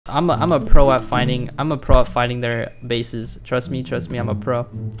I'm a pro at finding their bases. Trust me, I'm a pro.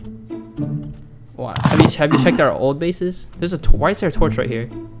 What? Have you checked our old bases? There's why is there a torch right here?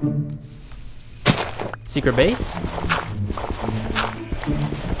 Secret base?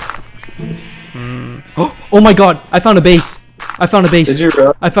 Oh my god! I found a base! Did you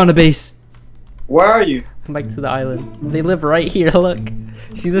really? I found a base! Where are you? Come back to the island. They live right here, look.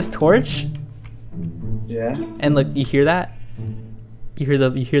 See this torch? Yeah. And look, you hear that? You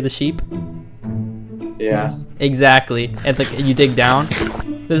hear the sheep? Yeah. Exactly. And look, you dig down.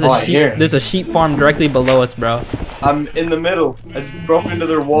 There's a sheep farm directly below us, bro. I'm in the middle. I just broke into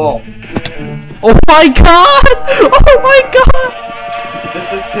their wall. Oh my god! Oh my god!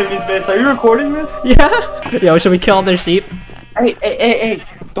 This is Timmy's base. Are you recording this? Yeah. Yo, should we kill all their sheep? Hey!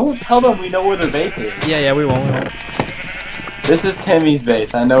 Don't tell them we know where their base is. Yeah, we won't. This is Timmy's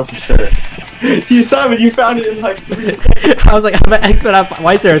base. I know for sure. You saw it. You found it in like 3 seconds. I was like, I'm an expert at.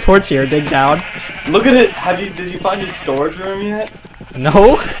 Why is there a torch here? Dig down. Look at it. Did you find your storage room yet?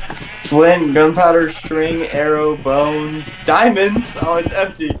 No. Flint, gunpowder, string, arrow, bones, diamonds. Oh, it's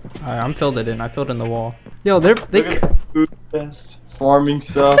empty. Alright, I filled in the wall. Yo, they Look at the food chest. Farming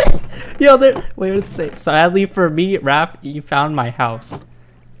stuff. Yo, wait, what does it say? Sadly for me, Raph, you found my house.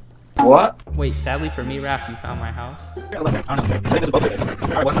 What? Wait, sadly for me, Raph, you found my house?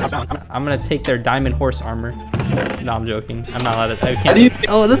 I'm gonna take their diamond horse armor. No, I'm joking. I'm not allowed to. I can't.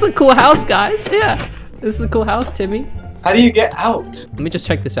 Oh, this is a cool house, guys. Yeah, this is a cool house, Timmy. How do you get out? Let me just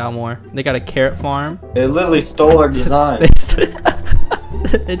check this out more. They got a carrot farm. They literally stole our design.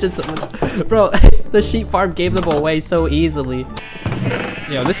 It just, bro, the sheep farm gave them away so easily.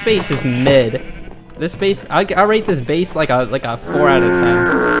 Yo, this base is mid. This base, I rate this base like a 4 out of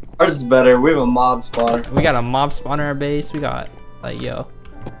 10. Ours is better. We have a mob spawner. We got a mob spawner in our base. We got yo,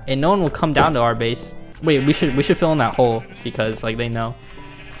 and no one will come down to our base. Wait, we should fill in that hole because like they know.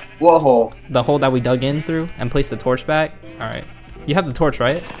 What hole? The hole that we dug in through and place the torch back. All right, you have the torch,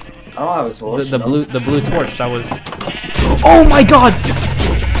 right? I don't have a torch. The blue torch that was. Oh my god!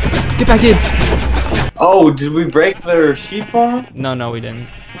 Get back in! Oh, did we break their sheep farm? No, we didn't.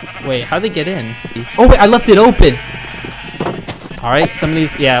 Wait, how'd they get in? Oh wait, I left it open! Alright, some of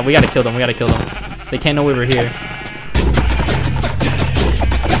these, yeah, we gotta kill them, They can't know we were here.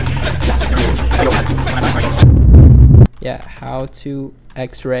 Yeah, how to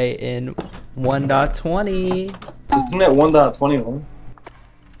X-ray in 1.20. Isn't it 1.21?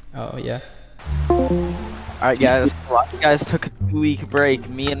 Oh, yeah. Alright guys, a lot of you guys took a 2-week break.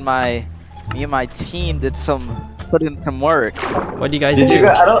 Me and my team put in some work. What do you guys do?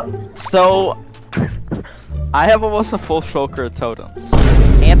 So I have almost a full shulker of totems.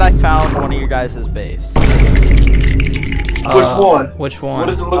 And I found one of your guys' base. Which one? What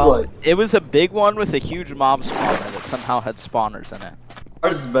does it look like? It was a big one with a huge mob spawner that somehow had spawners in it.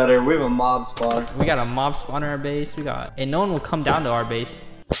 Ours is better. We have a mob spawner. We got a mob spawner in our base. And no one will come down to our base.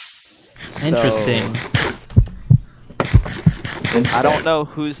 Interesting. I don't know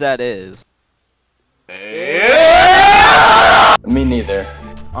whose that is. Me neither.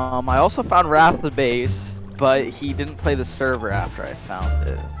 I also found Raph's base, but he didn't play the server after I found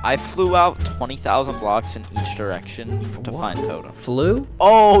it. I flew out 20,000 blocks in each direction to find totem. Flew?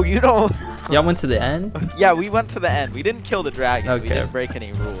 Oh, you don't. Y'all went to the end? Yeah, we went to the end. We didn't kill the dragon. Okay. We didn't break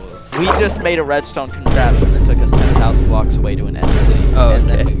any rules. We just made a redstone contraption that took us 10,000 blocks away to an end city. Oh, and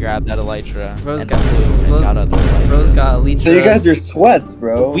okay. then we grabbed that elytra Bro's and got other elytras. Bro's got elytras. So you guys are sweats,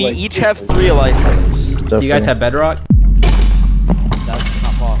 bro. We like, each have 3 elytras. Do you guys have bedrock? That's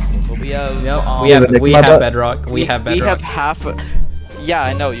not possible. But we have. No, we have bedrock. We have bedrock. We have half. Yeah,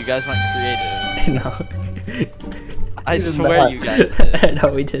 I know. You guys went creative. No. I swear you guys did.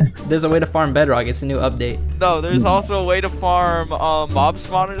 No, we did. There's a way to farm bedrock. It's a new update. No, there's also a way to farm mob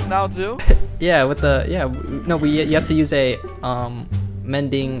spawners now too. Yeah, with the you have to use a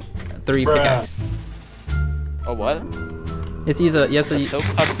mending 3 pickaxe. A what? You have to use a Silk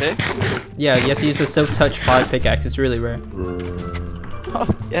touch pick? Yeah, you have to use a silk touch 5 pickaxe. It's really rare. Oh,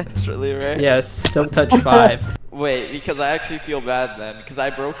 yeah, it's really rare. Yeah, silk touch 5. Wait, because I actually feel bad then, because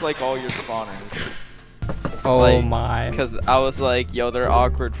I broke like all your spawners. Oh like, my. Because I was like, yo, they're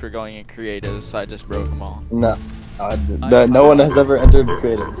awkward for going in creative, so I just broke them all. No. No one has ever entered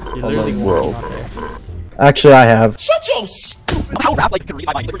creative. You're literally world. Actually, I have. Shut your stupid. How Raph like could read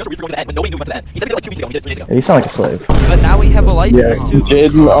my mind? He said we're going to the end, but nobody knew we went to the end. He said it like 2 weeks ago. He did it 3 days ago. Yeah, you sound like a slave. But now we have a light Yeah, too.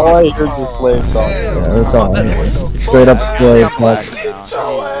 Jaden, all I heard was slave talk. Yeah, that's all I hear. Straight up slave talk. Christ.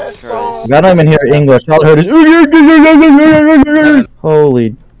 I don't even hear English. All I heard is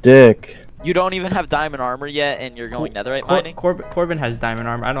holy dick. You don't even have diamond armor yet, and you're going netherite mining? Corbin has diamond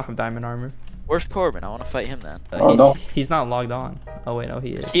armor. I don't have diamond armor. Where's Corbin? I want to fight him then. He's not logged on. Oh wait, no, he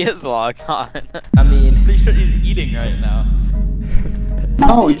is. He is logged on. I mean, I'm pretty sure he's eating right now.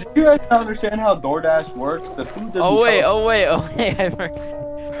 No, do you guys not understand how DoorDash works? The food doesn't Oh wait, come-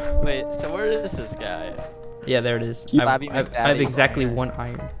 Wait, so where is this guy? yeah, there it is. I have FlabbyMcDaddy exactly iron. 1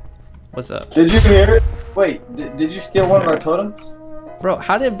 iron. What's up? Did you hear it? Wait, did you steal one of our totems? Bro,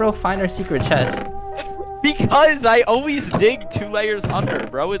 how did bro find our secret chest? Because I always dig 2 layers under,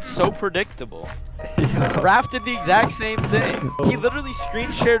 bro. It's so predictable. Raph did the exact same thing. He literally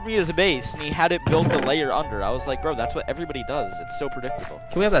screen shared me his base and he had it built a layer under. I was like, bro, that's what everybody does. It's so predictable.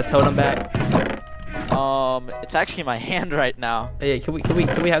 Can we have that totem back? It's actually in my hand right now. Yeah, can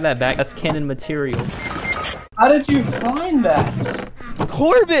we have that back? That's canon material. How did you find that?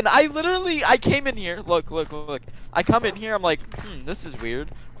 Corbin, I came in here. Look. I come in here, I'm like, this is weird.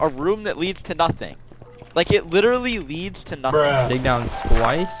 A room that leads to nothing. Like, it literally leads to nothing. Bruh. Dig down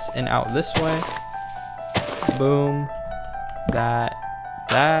twice and out this way. Boom. That.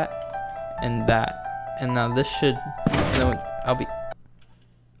 And that. And now this should... No, I'll be...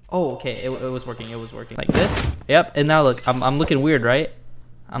 Oh, okay. It was working. It was working. Like this. Yep. And now look, I'm looking weird, right?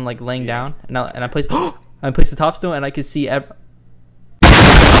 I'm like laying down. And I place... I place the top stone and I can see... How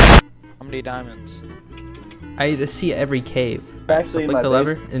many diamonds? I just see every cave. Actually, So flick the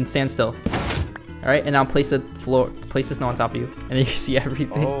lever and stand still. Alright, and now place the snow on top of you. And then you can see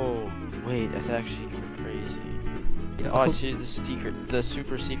everything. Oh, wait, that's actually crazy. Oh, I see the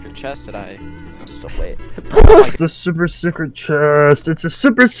super secret chest that I stole. Wait. It's the super secret chest. It's a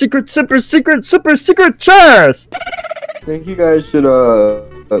super secret chest. I think you guys should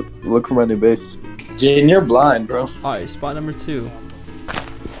look for my new base. Jaden, you're blind, bro. Alright, spot number 2.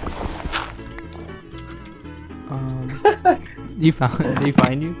 Did he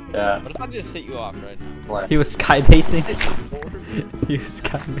find you? Yeah. What if I just hit you off right now? He was skybasing. He was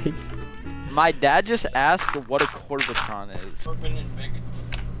skybasing. My dad just asked what a Corvatron is.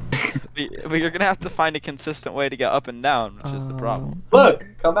 But you're gonna have to find a consistent way to get up and down, which is the problem. Look,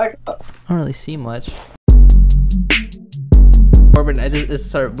 come back up. I don't really see much. Corbin,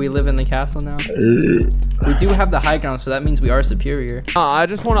 we live in the castle now. We do have the high ground, so that means we are superior. I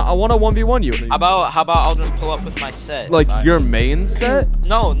wanna 1v1 you. How about I'll just pull up with my set? Like your main set?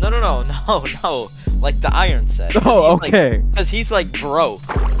 No. Like the iron set. Oh, okay. Because he's like broke.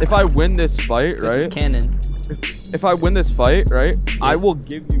 If I win this fight, This is right? canon. If I win this fight, right? I will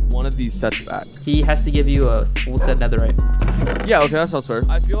give you one of these sets back. He has to give you a full set netherite. Yeah, okay, that sounds fair.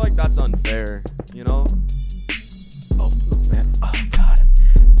 I feel like that's unfair, you know? Oh man.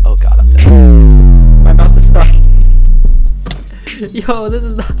 Oh god, I'm dead. My mouse is stuck. Yo, this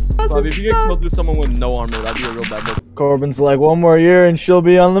is not. Bobby, if you get killed through someone with no armor, that'd be a real bad look. Corbin's like, 1 more year and she'll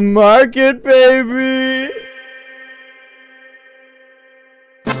be on the market, baby.